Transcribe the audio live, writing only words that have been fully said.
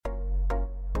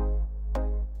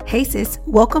Hey sis,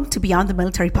 welcome to Beyond the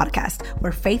Military podcast,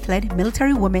 where faith-led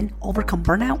military women overcome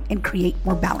burnout and create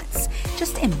more balance.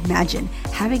 Just imagine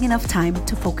having enough time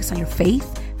to focus on your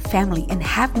faith, family, and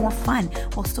have more fun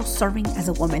while still serving as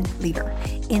a woman leader.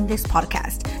 In this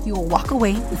podcast, you will walk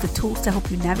away with the tools to help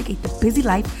you navigate the busy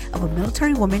life of a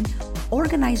military woman,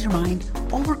 organize your mind,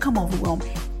 overcome overwhelm,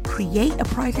 create a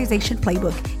prioritization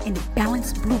playbook, and a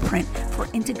balanced blueprint for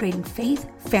integrating faith,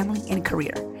 family, and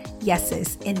career. Yes,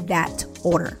 sis, in that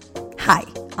order. Hi,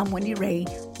 I'm Wendy Ray,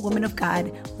 woman of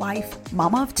God, wife,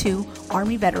 mama of two,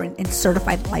 Army veteran, and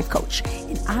certified life coach.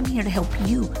 And I'm here to help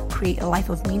you create a life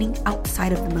of meaning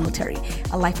outside of the military,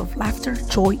 a life of laughter,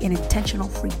 joy, and intentional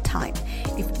free time.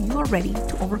 If you are ready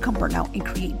to overcome burnout and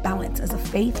create balance as a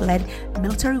faith-led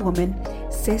military woman,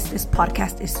 sis, this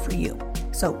podcast is for you.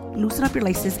 So loosen up your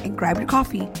laces and grab your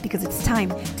coffee because it's time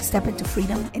to step into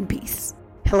freedom and peace.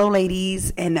 Hello,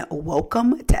 ladies, and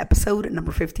welcome to episode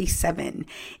number 57.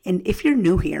 And if you're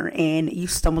new here and you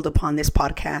stumbled upon this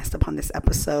podcast, upon this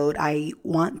episode, I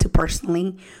want to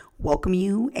personally welcome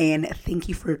you and thank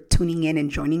you for tuning in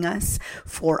and joining us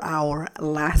for our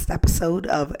last episode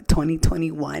of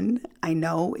 2021. I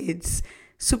know it's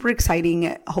super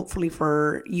exciting, hopefully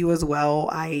for you as well.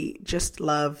 I just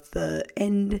love the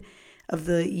end of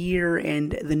the year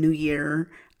and the new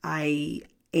year. I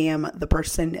am the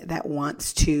person that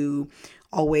wants to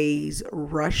always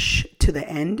rush to the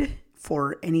end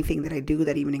for anything that I do.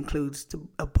 That even includes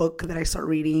a book that I start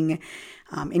reading,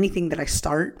 anything that I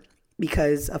start,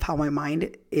 because of how my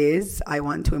mind is. I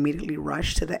want to immediately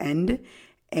rush to the end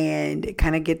and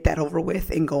kind of get that over with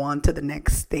and go on to the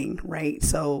next thing, right?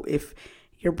 So if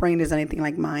your brain is anything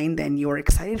like mine, then you're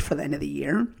excited for the end of the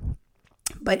year.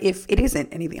 But if it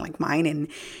isn't anything like mine and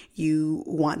you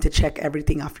want to check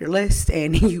everything off your list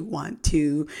and you want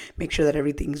to make sure that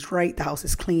everything's right, the house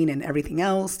is clean and everything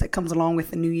else that comes along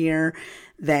with the new year,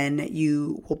 then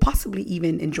you will possibly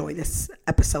even enjoy this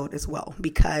episode as well.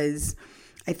 Because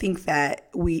I think that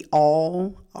we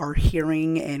all are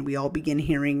hearing and we all begin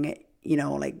hearing,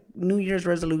 like New Year's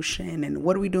resolution and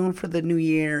what are we doing for the new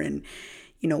year, and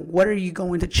what are you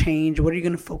going to change? What are you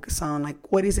going to focus on?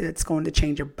 Like, what is it that's going to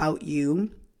change about you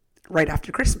right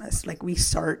after Christmas? Like, we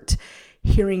start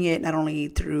hearing it not only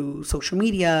through social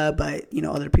media, but,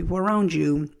 other people around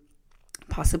you,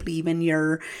 possibly even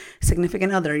your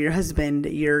significant other, your husband,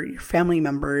 your family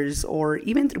members, or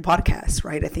even through podcasts,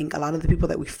 right? I think a lot of the people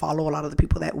that we follow, a lot of the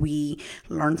people that we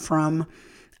learn from,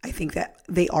 I think that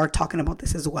they are talking about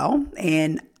this as well.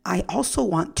 And I also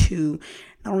want to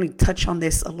not only touch on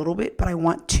this a little bit, but I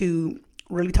want to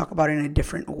really talk about it in a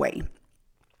different way.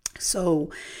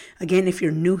 So again, if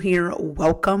you're new here,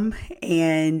 welcome.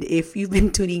 And if you've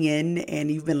been tuning in and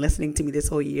you've been listening to me this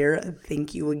whole year,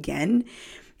 thank you again.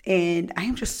 And I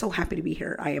am just so happy to be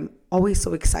here. I am always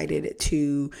so excited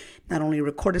to not only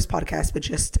record this podcast, but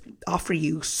just offer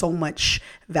you so much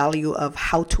value of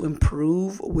how to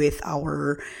improve with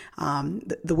our,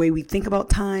 the way we think about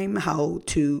time, how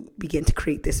to begin to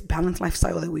create this balanced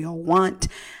lifestyle that we all want,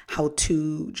 how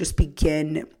to just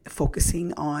begin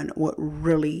focusing on what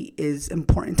really is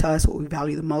important to us, what we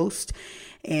value the most.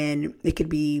 And it could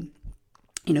be,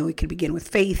 it could begin with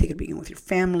faith. It could begin with your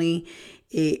family.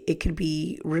 It could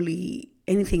be really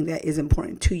anything that is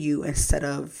important to you instead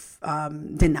of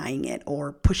denying it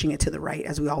or pushing it to the right,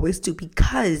 as we always do,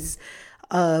 because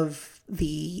of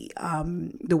the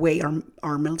way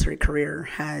our military career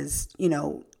has,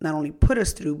 not only put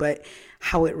us through, but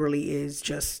how it really is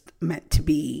just meant to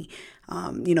be.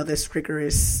 This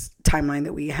rigorous timeline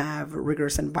that we have, a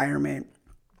rigorous environment,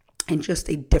 and just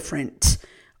a different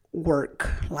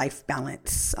work-life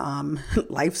balance,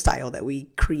 lifestyle that we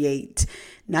create,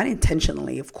 not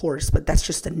intentionally, of course, but that's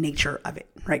just the nature of it,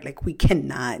 right? Like, we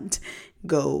cannot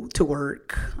go to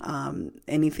work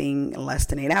anything less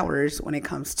than 8 hours when it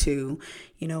comes to,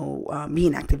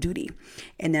 being active duty.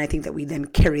 And then I think that we then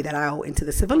carry that out into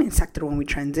the civilian sector when we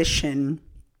transition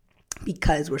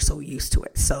because we're so used to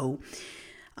it. So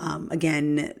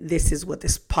again, this is what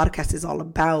this podcast is all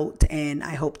about, and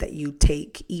I hope that you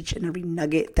take each and every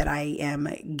nugget that I am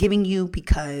giving you,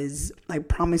 because I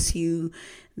promise you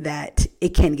that it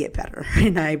can get better.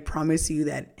 And I promise you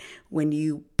that when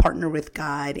you partner with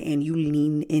God and you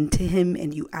lean into Him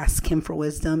and you ask Him for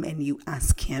wisdom and you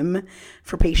ask Him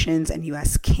for patience and you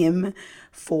ask Him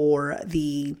for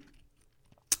the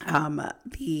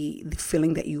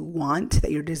feeling that you want,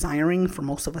 that you're desiring, for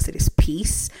most of us it is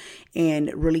peace,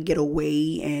 and really get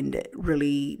away and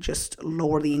really just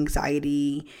lower the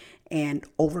anxiety and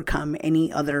overcome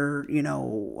any other,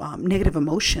 negative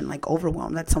emotion like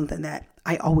overwhelm. That's something that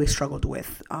I always struggled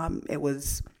with. It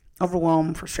was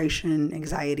overwhelm, frustration,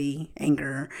 anxiety,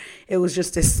 anger. It was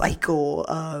just this cycle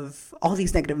of all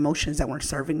these negative emotions that weren't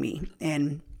serving me.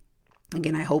 And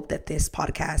again, I hope that this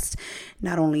podcast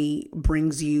not only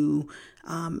brings you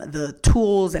the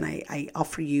tools, and I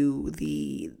offer you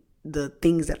the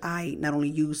things that I not only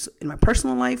use in my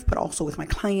personal life, but also with my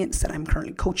clients that I'm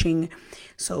currently coaching.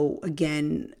 So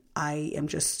again, I am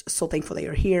just so thankful that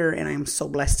you're here, and I am so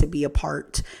blessed to be a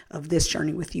part of this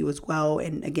journey with you as well.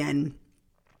 And again,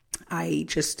 I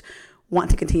just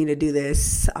want to continue to do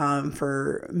this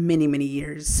for many, many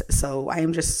years. So I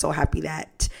am just so happy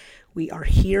that we are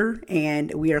here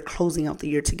and we are closing out the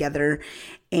year together.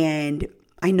 And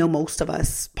I know most of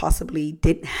us possibly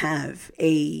didn't have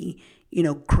a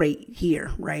great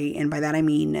year, right? And by that, I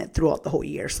mean throughout the whole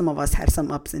year. Some of us had some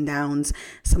ups and downs.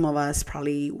 Some of us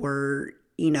probably were,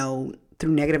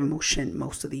 through negative emotion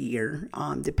most of the year,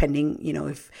 depending,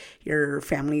 if your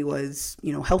family was,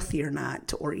 healthy or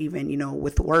not, or even,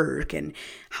 with work and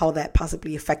how that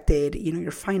possibly affected,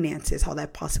 your finances, how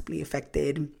that possibly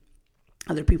affected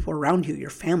other people around you, your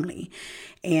family.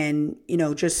 And,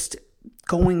 just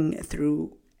going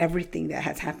through everything that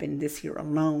has happened this year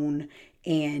alone,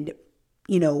 and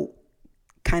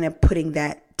kind of putting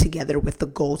that together with the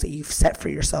goals that you've set for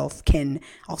yourself can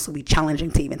also be challenging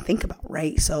to even think about,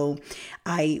 right? So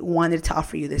I wanted to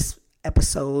offer you this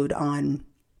episode on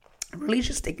really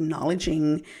just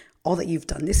acknowledging all that you've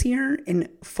done this year and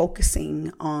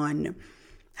focusing on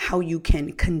how you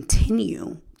can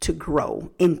continue to grow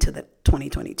into the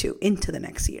 2022, into the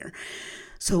next year.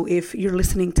 So if you're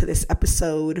listening to this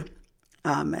episode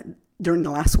during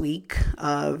the last week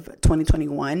of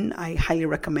 2021, I highly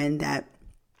recommend that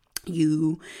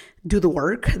you do the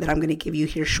work that I'm going to give you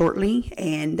here shortly,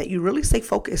 and that you really stay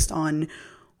focused on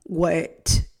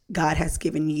what God has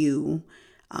given you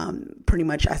pretty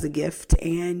much as a gift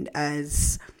and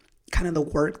as kind of the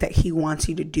work that He wants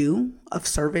you to do of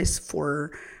service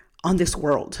on this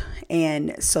world.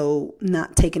 And so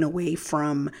not taken away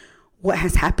from what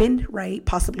has happened, right?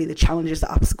 Possibly the challenges,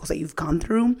 the obstacles that you've gone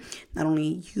through, not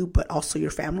only you, but also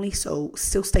your family. So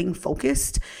still staying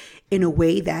focused in a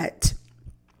way that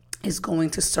is going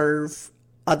to serve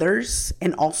others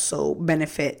and also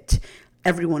benefit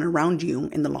everyone around you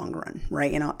in the long run,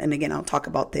 right? And again, I'll talk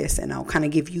about this, and I'll kind of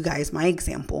give you guys my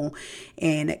example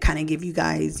and kind of give you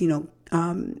guys,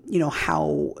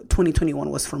 how 2021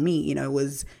 was for me. It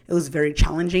was very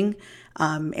challenging.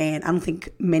 And I don't think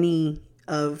many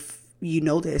of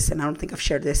this, and I don't think I've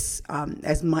shared this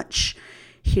as much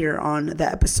here on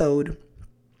the episode,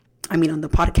 on the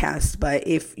podcast, but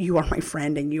if you are my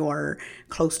friend and you are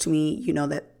close to me, you know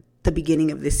that the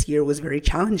beginning of this year was very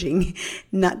challenging,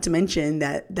 not to mention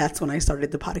that that's when I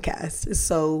started the podcast.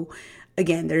 So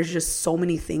again, there's just so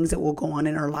many things that will go on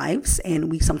in our lives,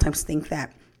 and we sometimes think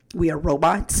that we are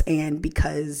robots, and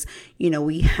because,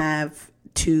 we have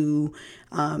to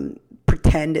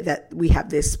pretend that we have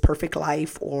this perfect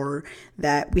life, or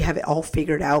that we have it all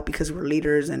figured out because we're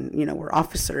leaders and, we're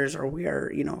officers, or we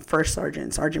are, first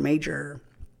sergeant, sergeant major,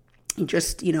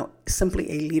 just,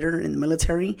 simply a leader in the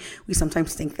military. We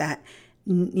sometimes think that,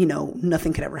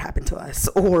 nothing could ever happen to us,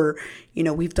 or,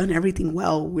 we've done everything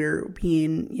well. We're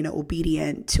being,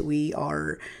 obedient. We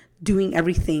are doing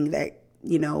everything that,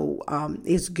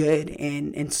 is good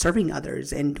and serving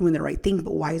others and doing the right thing.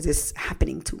 But why is this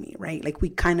happening to me, right? Like, we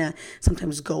kind of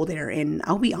sometimes go there, and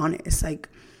I'll be honest, like,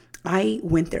 I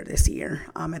went there this year,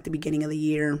 at the beginning of the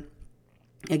year,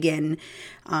 again,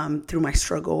 through my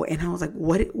struggle. And I was like,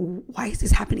 why is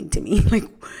this happening to me? Like,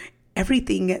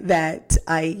 everything that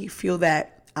I feel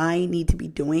that I need to be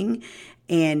doing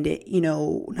and,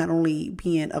 not only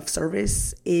being of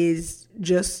service is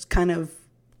just kind of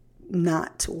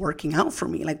not working out for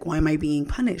me. Like, why am I being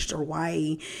punished? Or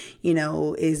why,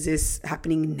 is this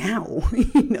happening now?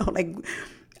 Like,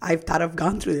 I've thought I've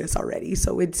gone through this already.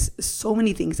 So it's so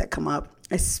many things that come up,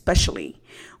 especially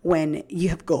when you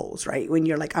have goals, right? When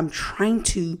you're like, I'm trying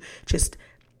to just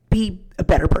be a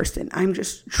better person. I'm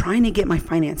just trying to get my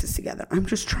finances together. I'm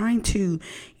just trying to,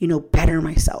 better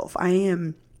myself. I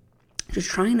am just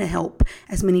trying to help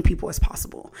as many people as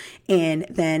possible. And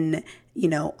then,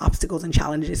 obstacles and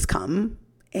challenges come,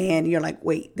 and you're like,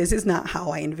 wait, this is not how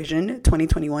I envisioned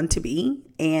 2021 to be.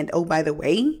 And oh, by the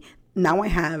way, now I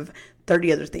have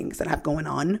 30 other things that I have going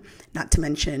on, not to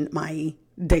mention my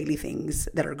daily things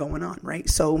that are going on, right?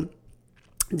 So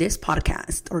this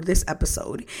podcast, or this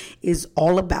episode, is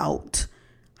all about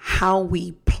how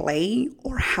we play,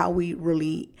 or how we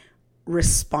really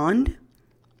respond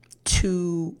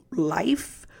to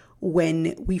life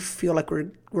when we feel like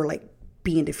we're like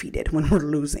being defeated, when we're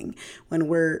losing, when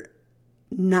we're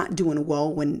not doing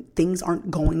well, when things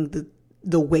aren't going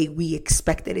the way we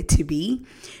expected it to be,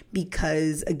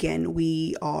 because again,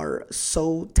 we are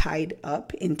so tied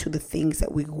up into the things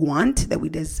that we want, that we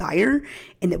desire,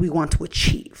 and that we want to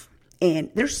achieve.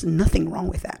 And there's nothing wrong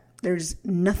with that. There's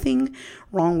nothing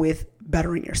wrong with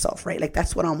bettering yourself, right? Like,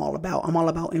 that's what I'm all about. I'm all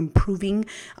about improving.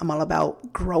 I'm all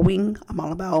about growing. I'm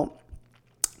all about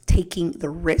taking the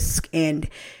risk and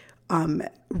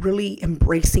really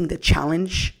embracing the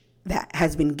challenge that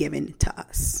has been given to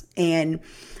us. And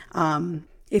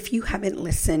if you haven't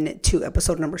listened to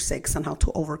episode number 6 on how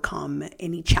to overcome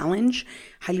any challenge,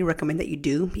 highly recommend that you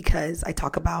do, because I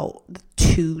talk about the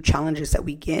 2 challenges that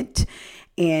we get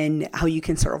and how you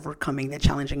can start overcoming that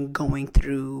challenge and going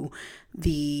through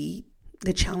the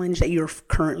challenge that you're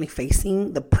currently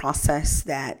facing, the process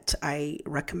that I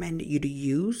recommend you to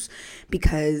use.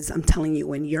 Because I'm telling you,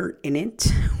 when you're in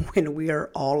it, when we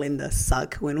are all in the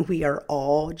suck, when we are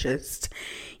all just,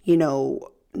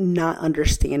 not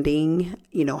understanding,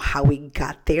 how we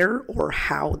got there or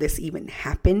how this even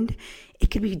happened,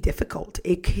 it could be difficult.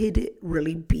 It could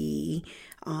really be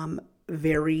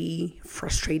very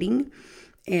frustrating.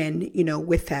 And,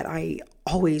 with that, I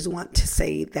always want to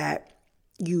say that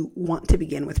you want to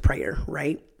begin with prayer,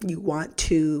 right? You want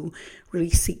to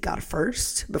really seek God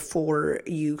first before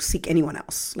you seek anyone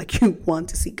else. Like, you want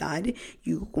to seek God.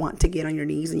 You want to get on your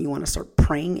knees and you want to start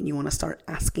praying and you want to start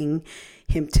asking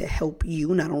Him to help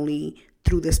you, not only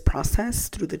through this process,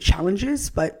 through the challenges,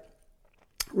 but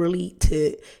really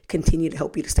to continue to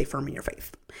help you to stay firm in your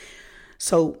faith.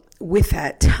 So with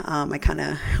that, I kind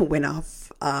of went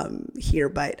off here,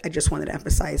 but I just wanted to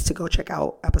emphasize to go check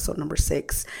out episode number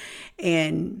 6.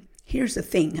 And here's the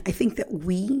thing. I think that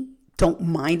we don't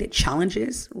mind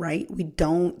challenges, right? We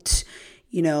don't,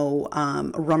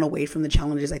 run away from the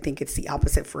challenges. I think it's the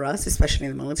opposite for us, especially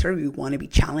in the military. We want to be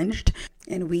challenged,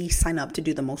 and we sign up to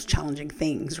do the most challenging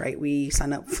things, right? We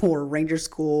sign up for Ranger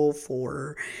School,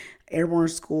 for Airborne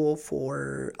School,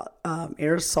 for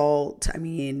Air Assault.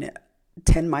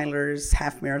 10 milers,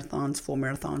 half marathons, full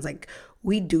marathons. Like,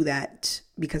 we do that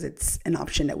because it's an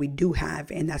option that we do have.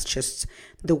 And that's just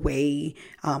the way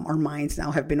our minds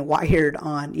now have been wired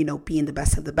on, being the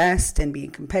best of the best and being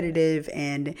competitive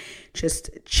and just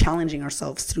challenging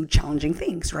ourselves through challenging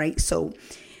things, right? So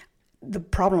the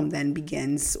problem then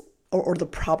begins, or the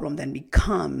problem then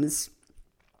becomes,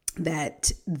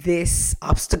 that this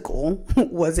obstacle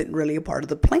wasn't really a part of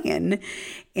the plan.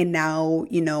 And now,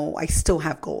 I still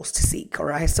have goals to seek,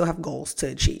 or I still have goals to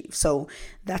achieve. So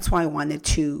that's why I wanted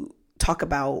to talk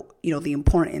about, the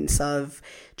importance of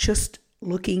just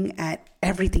looking at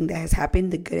everything that has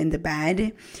happened, the good and the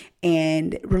bad,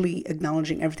 and really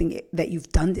acknowledging everything that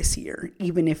you've done this year,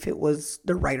 even if it was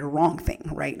the right or wrong thing,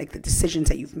 right? Like the decisions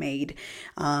that you've made,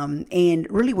 and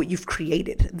really what you've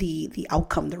created, the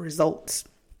outcome, the results.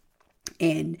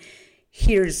 And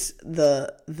here's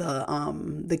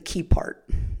the key part.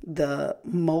 The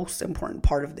most important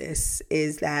part of this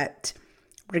is that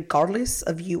regardless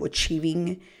of you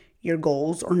achieving your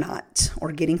goals or not,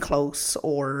 or getting close,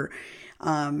 or,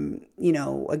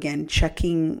 again,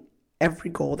 checking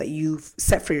every goal that you've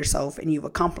set for yourself and you've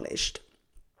accomplished,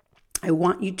 I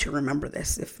want you to remember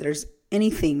this. If there's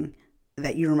anything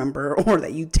that you remember or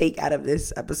that you take out of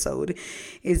this episode,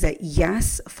 is that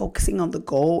yes, focusing on the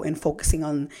goal and focusing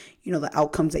on, the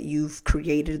outcomes that you've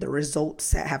created, the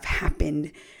results that have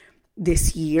happened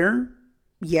this year.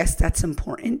 Yes, that's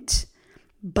important,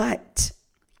 but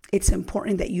it's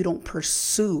important that you don't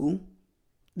pursue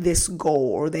this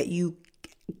goal, or that you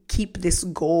keep this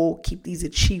goal, keep these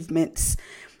achievements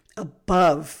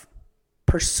above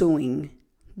pursuing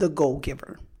the goal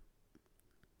giver.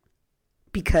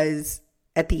 Because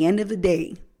at the end of the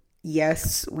day,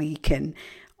 yes, we can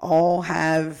all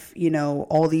have,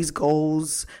 all these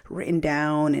goals written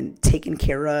down and taken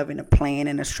care of in a plan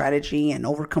and a strategy, and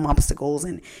overcome obstacles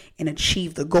and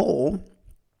achieve the goal.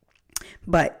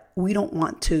 But we don't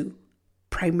want to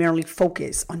primarily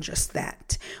focus on just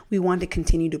that. We want to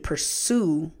continue to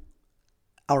pursue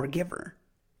our giver,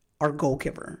 our goal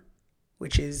giver,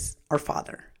 which is our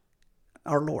Father,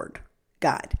 our Lord,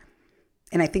 God.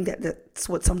 And I think that that's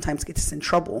what sometimes gets us in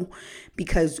trouble,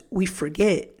 because we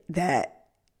forget that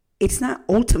it's not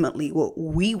ultimately what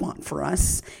we want for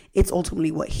us. It's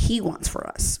ultimately what He wants for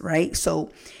us, right?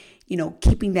 So,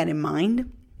 keeping that in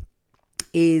mind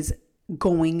is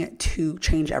going to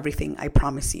change everything, I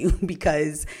promise you,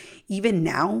 because even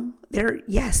now, there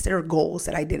are goals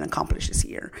that I didn't accomplish this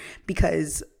year.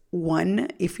 Because one,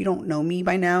 if you don't know me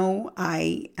by now,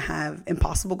 I have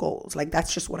impossible goals. Like,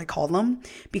 that's just what I call them,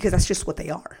 because that's just what they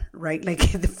are, right? Like,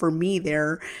 for me,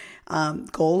 they're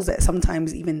goals that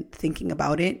sometimes, even thinking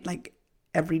about it, like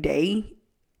every day,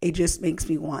 it just makes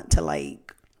me want to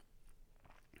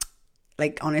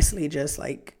honestly, just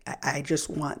I just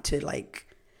want to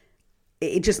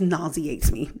it just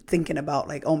nauseates me thinking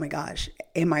about oh my gosh,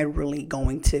 am I really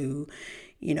going to,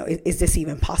 is this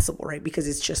even possible, right? Because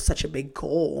it's just such a big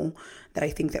goal that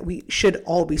I think that we should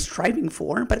all be striving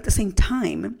for, but at the same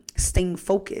time, staying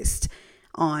focused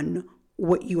on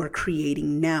what you are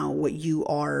creating now, what you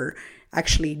are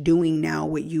actually doing now,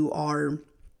 what you are,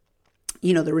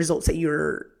 the results that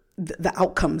the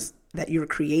outcomes that you're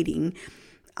creating,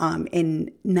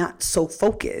 and not so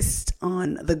focused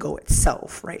on the goal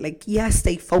itself, right? Yes,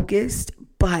 stay focused,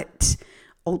 but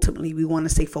ultimately we want to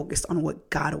stay focused on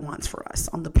what God wants for us,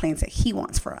 on the plans that He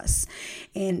wants for us.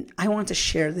 And I want to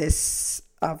share this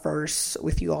verse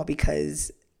with you all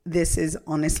because this is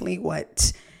honestly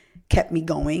what kept me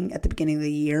going at the beginning of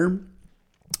the year,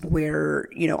 where,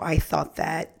 I thought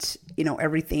that,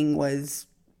 everything was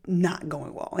not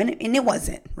going well. And it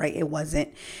wasn't, right? It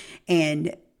wasn't.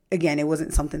 And again, it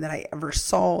wasn't something that I ever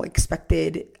saw,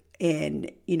 expected.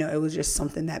 And, it was just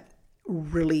something that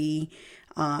really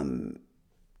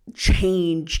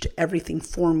changed everything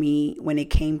for me when it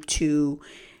came to,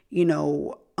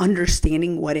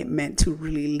 understanding what it meant to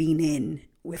really lean in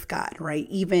with God, right?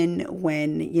 Even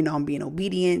when, I'm being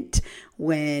obedient,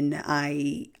 when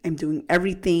I am doing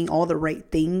everything, all the right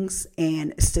things,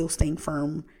 and still staying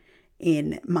firm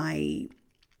in my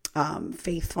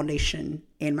faith foundation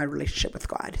and my relationship with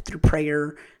God through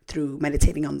prayer, through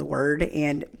meditating on the word.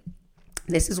 And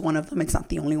this is one of them. It's not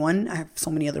the only one. I have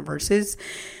so many other verses,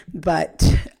 but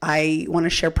I want to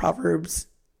share Proverbs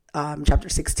chapter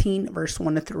 16, verse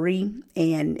 1-3.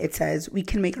 And it says, we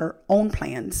can make our own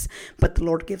plans, but the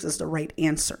Lord gives us the right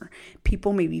answer.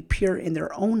 People may be pure in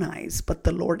their own eyes, but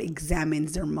the Lord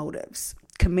examines their motives.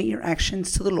 Commit your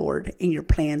actions to the Lord and your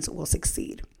plans will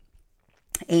succeed.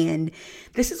 And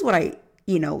this is what I,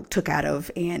 took out of,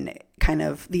 and kind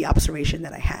of the observation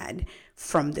that I had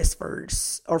from this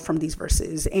verse, or from these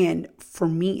verses. And for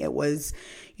me, it was,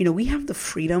 we have the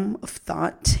freedom of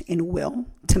thought and will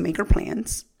to make our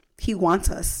plans. He wants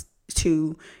us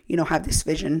to, have this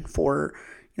vision for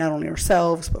not only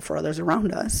ourselves, but for others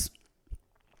around us.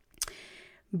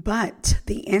 But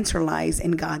the answer lies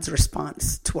in God's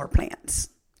response to our plans.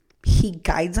 He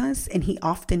guides us, and He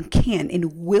often can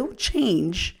and will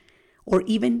change or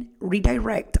even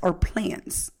redirect our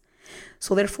plans.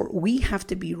 So therefore, we have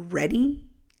to be ready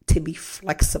to be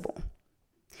flexible.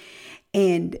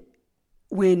 And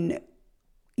when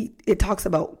it talks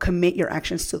about commit your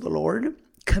actions to the Lord,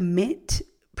 commit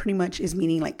pretty much is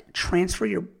meaning transfer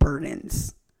your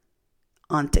burdens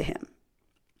onto Him.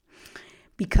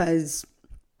 Because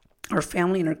our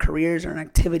family and our careers, our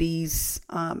activities,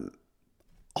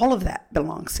 all of that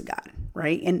belongs to God,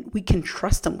 right? And we can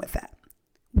trust Him with that.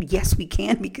 Yes, we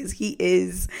can, because He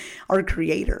is our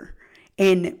creator.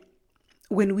 And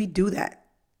when we do that,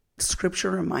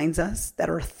 Scripture reminds us that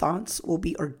our thoughts will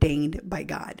be ordained by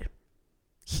God.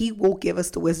 He will give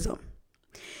us the wisdom.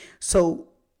 So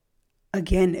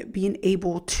again, being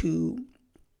able to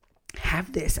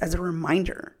have this as a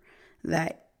reminder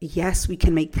that yes, we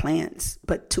can make plans,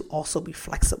 but to also be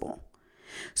flexible.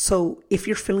 So if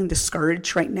you're feeling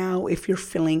discouraged right now, if you're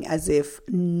feeling as if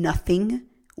nothing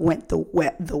went the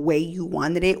way you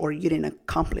wanted it, or you didn't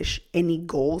accomplish any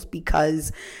goals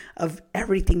because of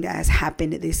everything that has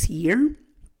happened this year,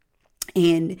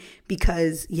 and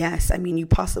because, yes, you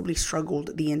possibly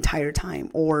struggled the entire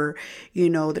time, or,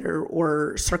 there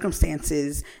were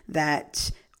circumstances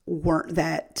that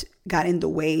got in the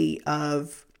way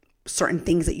of certain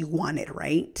things that you wanted,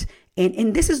 right?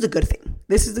 And this is the good thing.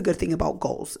 This is the good thing about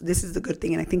goals. This is the good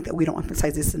thing. And I think that we don't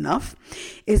emphasize this enough,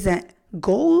 is that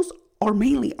goals are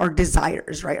mainly our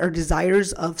desires, right? Our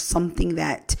desires of something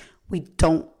that we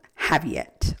don't have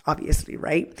yet, obviously,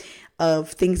 right? Of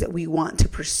things that we want to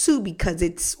pursue because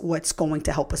it's what's going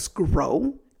to help us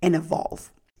grow and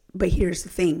evolve. But here's the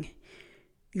thing.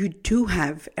 You do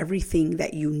have everything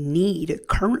that you need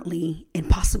currently, and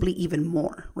possibly even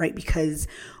more, right? Because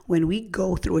when we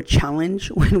go through a challenge,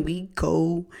 when we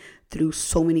go through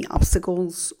so many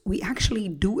obstacles, we actually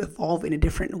do evolve in a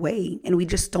different way, and we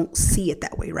just don't see it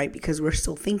that way, right? Because we're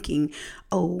still thinking,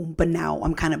 oh, but now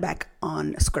I'm kind of back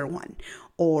on square one,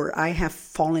 or I have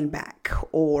fallen back,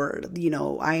 or,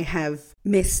 I have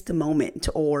missed the moment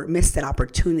or missed that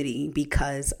opportunity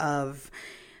because of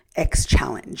X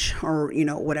challenge, or,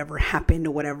 whatever happened,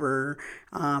 or whatever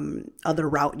other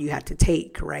route you had to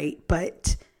take, right?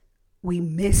 But we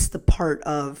miss the part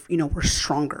of, we're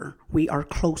stronger. We are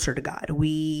closer to God.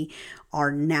 We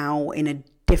are now in a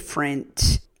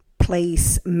different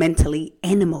place mentally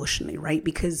and emotionally, right?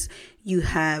 Because, you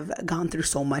have gone through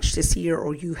so much this year,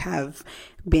 or you have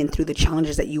been through the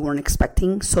challenges that you weren't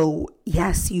expecting. So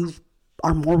yes, you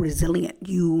are more resilient.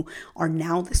 You are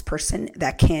now this person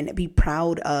that can be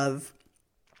proud of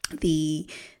the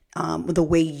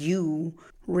way you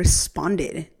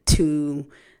responded to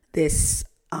this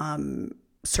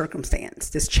circumstance,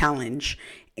 this challenge,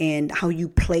 and how you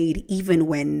played even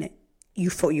when you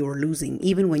felt you were losing,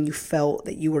 even when you felt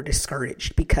that you were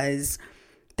discouraged, because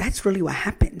that's really what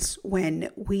happens when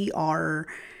we are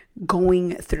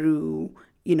going through,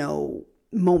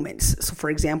 moments. So for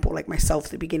example, like myself,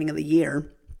 at the beginning of the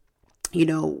year,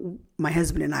 my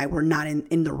husband and I were not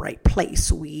in the right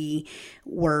place. We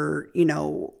were,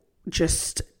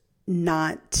 just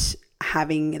not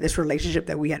having this relationship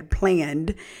that we had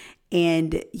planned.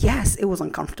 And yes, it was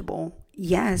uncomfortable.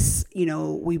 Yes,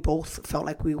 we both felt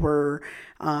like we were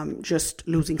just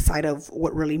losing sight of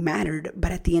what really mattered.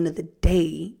 But at the end of the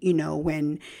day,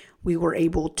 when we were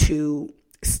able to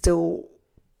still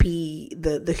be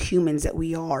the humans that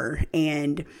we are,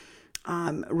 and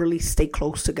really stay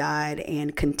close to God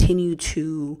and continue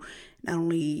to not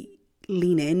only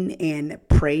lean in and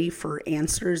pray for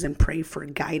answers and pray for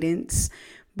guidance,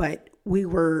 but we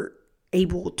were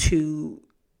able to,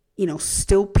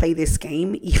 still play this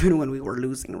game even when we were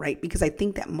losing, right? Because I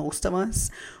think that most of us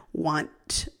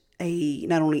want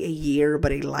not only a year,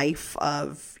 but a life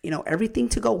of, everything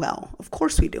to go well. Of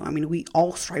course we do. I mean, we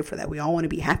all strive for that. We all want to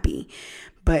be happy.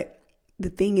 But the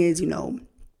thing is,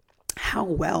 how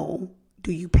well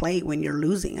do you play when you're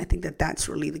losing? I think that that's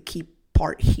really the key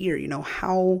part here.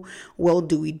 How well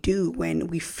do we do when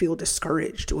we feel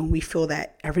discouraged, when we feel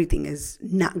that everything is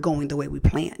not going the way we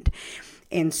planned?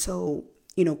 And so,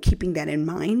 keeping that in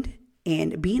mind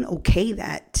and being okay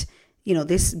that,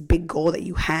 this big goal that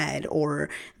you had, or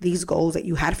these goals that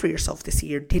you had for yourself this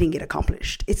year didn't get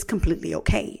accomplished. It's completely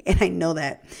okay. And I know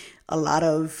that a lot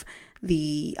of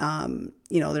the,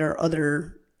 there are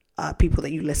other people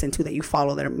that you listen to, that you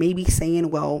follow, that are maybe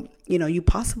saying, well, you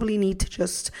possibly need to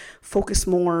just focus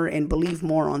more and believe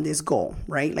more on this goal,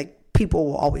 right? Like, people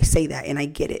will always say that, and I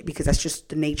get it, because that's just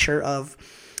the nature of,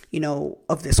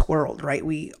 of this world, right?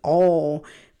 We all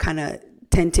kind of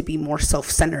tend to be more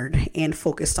self-centered and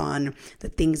focused on the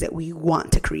things that we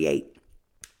want to create.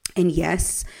 And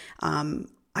yes,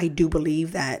 I do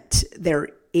believe that there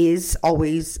is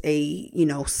always a,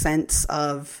 sense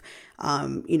of,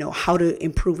 how to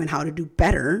improve and how to do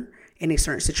better in a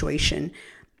certain situation.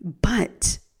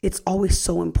 But it's always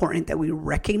so important that we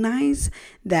recognize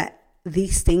that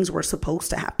these things were supposed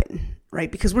to happen,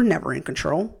 right? Because we're never in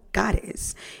control. God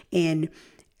is. And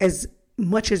as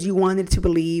much as you wanted to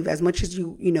believe, as much as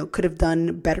you, could have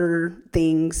done better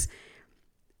things,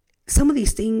 some of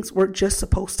these things were just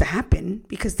supposed to happen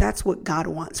because that's what God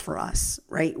wants for us,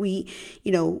 right? We,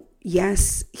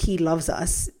 yes, He loves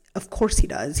us. Of course He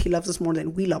does. He loves us more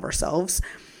than we love ourselves.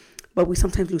 But we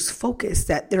sometimes lose focus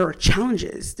that there are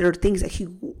challenges. There are things that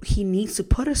he needs to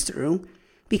put us through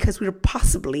because we're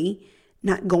possibly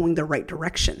not going the right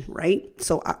direction, right?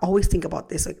 So I always think about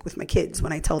this, like with my kids,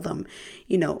 when I tell them,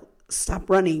 stop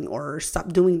running or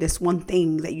stop doing this one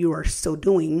thing that you are still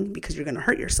doing because you're going to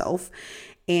hurt yourself.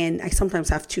 And I sometimes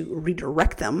have to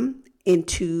redirect them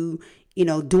into,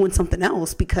 doing something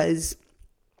else, because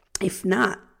if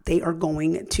not, they are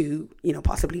going to,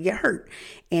 possibly get hurt.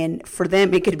 And for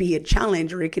them, it could be a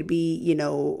challenge, or it could be,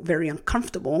 very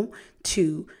uncomfortable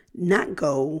to not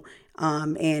go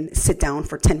and sit down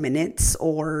for 10 minutes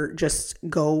or just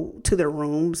go to their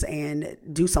rooms and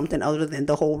do something other than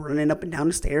the whole running up and down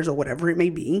the stairs or whatever it may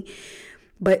be.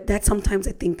 But that's sometimes,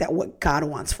 I think, that what God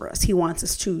wants for us. He wants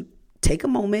us to take a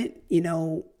moment.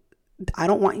 I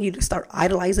don't want you to start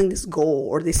idolizing this goal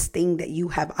or this thing that you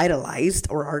have idolized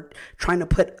or are trying to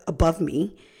put above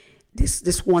me,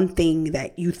 this one thing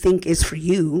that you think is for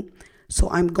you. So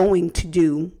I'm going to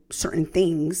do certain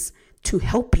things to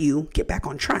help you get back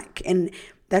on track. And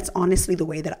that's honestly the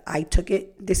way that I took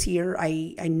it this year.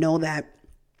 I know that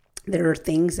there are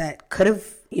things that could have,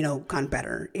 gone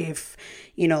better if,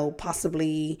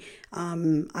 possibly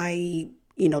I,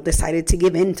 decided to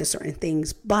give in to certain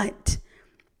things, but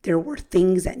there were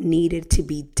things that needed to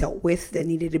be dealt with, that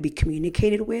needed to be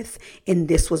communicated with, and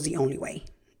this was the only way.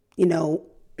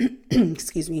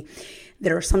 Excuse me.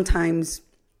 There are sometimes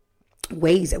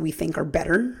ways that we think are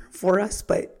better for us,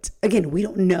 but again, we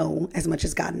don't know as much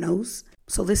as God knows.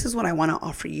 So this is what I want to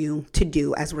offer you to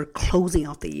do as we're closing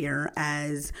out the year,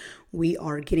 as we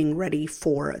are getting ready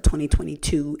for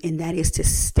 2022, and that is to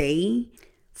stay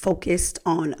focused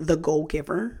on the goal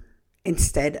giver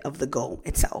instead of the goal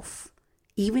itself.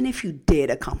 Even if you did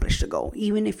accomplish the goal,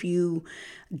 even if you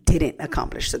didn't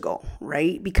accomplish the goal,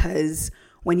 right? Because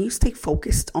when you stay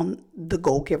focused on the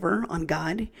goal giver, on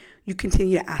God, you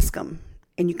continue to ask him.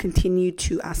 And you continue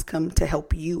to ask him to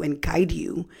help you and guide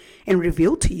you and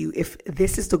reveal to you if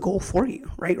this is the goal for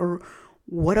you, right? Or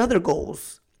what other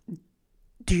goals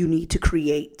do you need to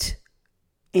create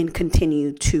and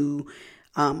continue to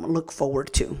look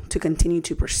forward to continue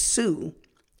to pursue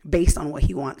based on what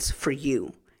he wants for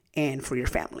you and for your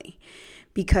family.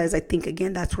 Because I think,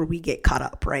 again, that's where we get caught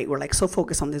up, right? We're like so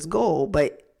focused on this goal,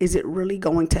 but is it really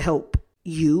going to help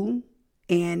you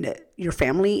and your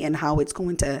family, and how it's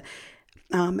going to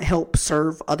help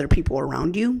serve other people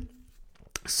around you?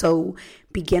 So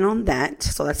begin on that.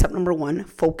 So that's step number 1,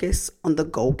 focus on the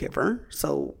goal giver.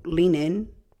 So lean in,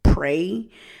 pray,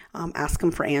 ask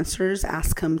him for answers,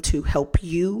 ask him to help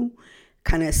you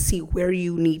kind of see where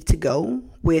you need to go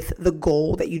with the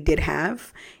goal that you did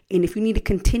have. And if you need to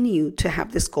continue to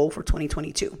have this goal for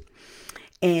 2022.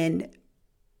 And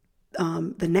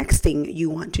the next thing you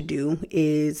want to do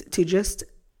is to just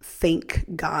thank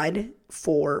God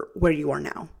for where you are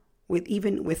now,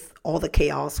 with all the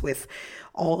chaos, with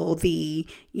all the,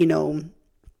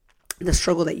 the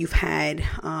struggle that you've had.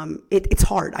 It's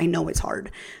hard. I know it's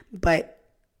hard, but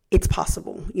it's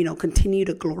possible. Continue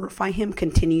to glorify him,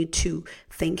 continue to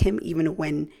thank him, even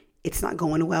when it's not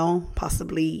going well.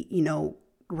 Possibly,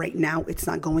 right now it's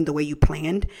not going the way you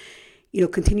planned.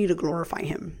 Continue to glorify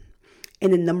him.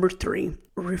 And then number 3,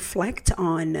 reflect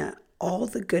on all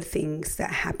the good things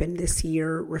that happened this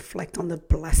year. Reflect on the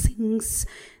blessings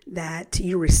that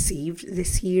you received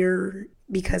this year,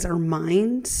 because our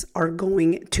minds are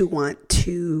going to want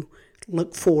to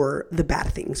look for the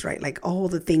bad things, right? Like all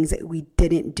the things that we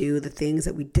didn't do, the things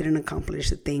that we didn't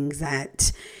accomplish, the things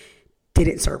that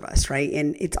didn't serve us, right?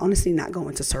 And it's honestly not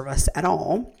going to serve us at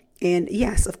all. And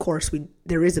yes, of course,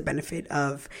 there is a benefit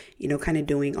of, kind of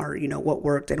doing our, what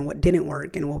worked and what didn't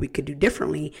work and what we could do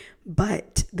differently.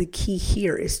 But the key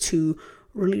here is to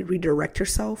really redirect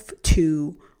yourself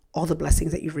to all the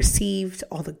blessings that you've received,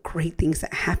 all the great things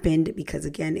that happened, because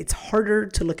again, it's harder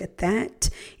to look at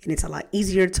that, and it's a lot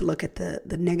easier to look at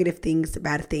the negative things, the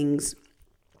bad things.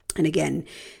 And again,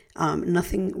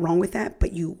 nothing wrong with that,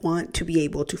 but you want to be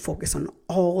able to focus on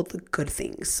all the good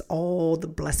things, all the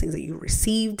blessings that you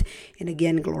received, and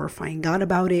again, glorifying God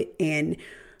about it, and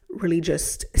really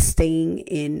just staying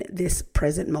in this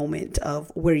present moment of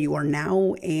where you are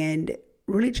now, and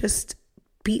really just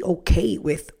be okay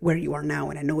with where you are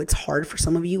now. And I know it's hard for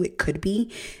some of you. It could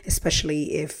be,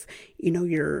 especially if,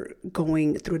 you're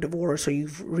going through a divorce, or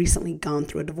you've recently gone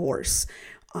through a divorce,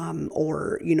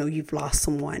 or, you've lost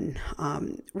someone,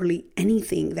 really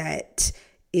anything that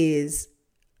is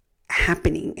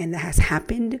happening and that has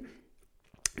happened,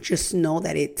 just know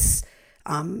that it's,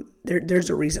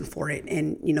 there's a reason for it.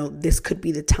 And, this could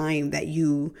be the time that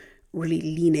you really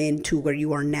lean into where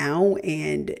you are now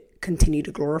and continue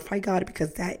to glorify God,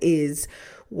 because that is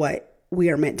what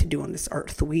we are meant to do on this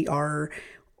earth. We are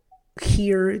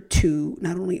here to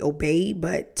not only obey,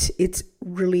 but it's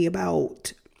really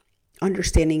about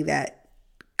understanding that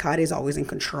God is always in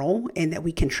control and that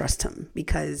we can trust him,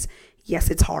 because yes,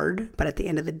 it's hard, but at the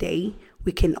end of the day,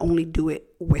 we can only do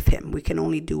it with him. We can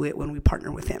only do it when we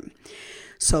partner with him.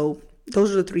 So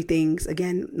those are the 3 things.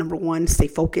 Again, number 1, stay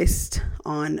focused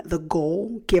on the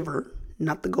goal giver,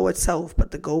 not the goal itself,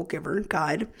 but the goal giver,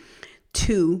 God.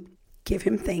 2, give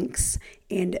him thanks.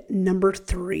 And number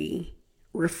 3,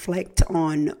 reflect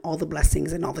on all the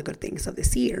blessings and all the good things of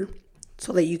this year,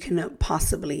 so that you can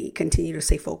possibly continue to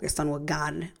stay focused on what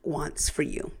God wants for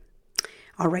you.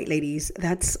 All right, ladies,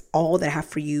 that's all that I have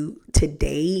for you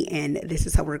today. And this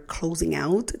is how we're closing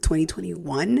out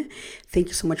 2021. Thank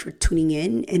you so much for tuning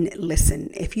in. And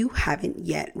listen, if you haven't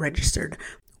yet registered,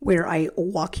 where I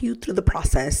walk you through the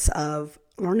process of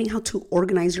learning how to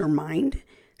organize your mind,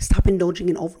 stop indulging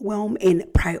in overwhelm, and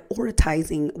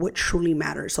prioritizing what truly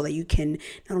matters, so that you can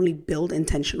not only build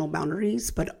intentional boundaries,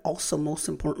 but also, most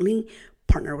importantly,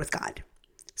 partner with God.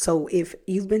 So if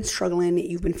you've been struggling,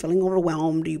 you've been feeling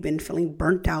overwhelmed, you've been feeling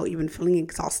burnt out, you've been feeling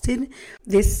exhausted,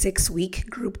 this 6-week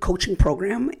group coaching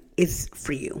program is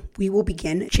for you. We will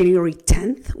begin January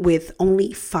 10th with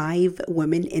only 5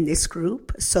 women in this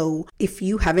group. So if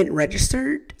you haven't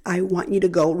registered, I want you to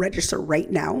go register right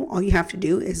now. All you have to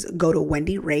do is go to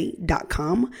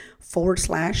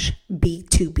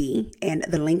wendyray.com/B2B. And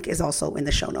the link is also in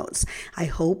the show notes. I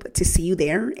hope to see you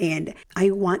there. And I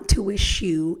want to wish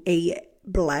you a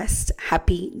blessed,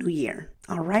 happy new year.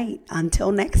 All right,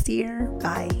 until next year,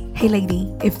 bye. Hey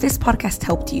lady, if this podcast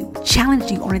helped you, challenged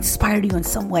you, or inspired you in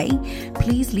some way,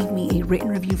 please leave me a written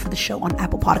review for the show on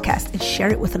Apple Podcasts and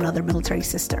share it with another military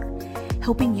sister.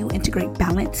 Helping you integrate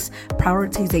balance,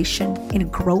 prioritization, and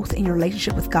growth in your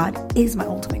relationship with God is my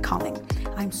ultimate calling.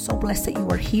 I'm so blessed that you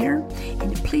are here,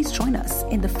 and please join us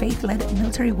in the Faith-Led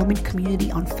Military Women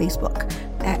community on Facebook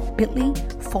at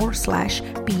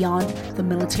bit.ly/Beyond the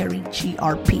Military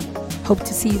GRP. Hope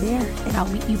to see you there, and I'll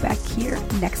meet you back here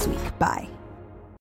next week. Bye.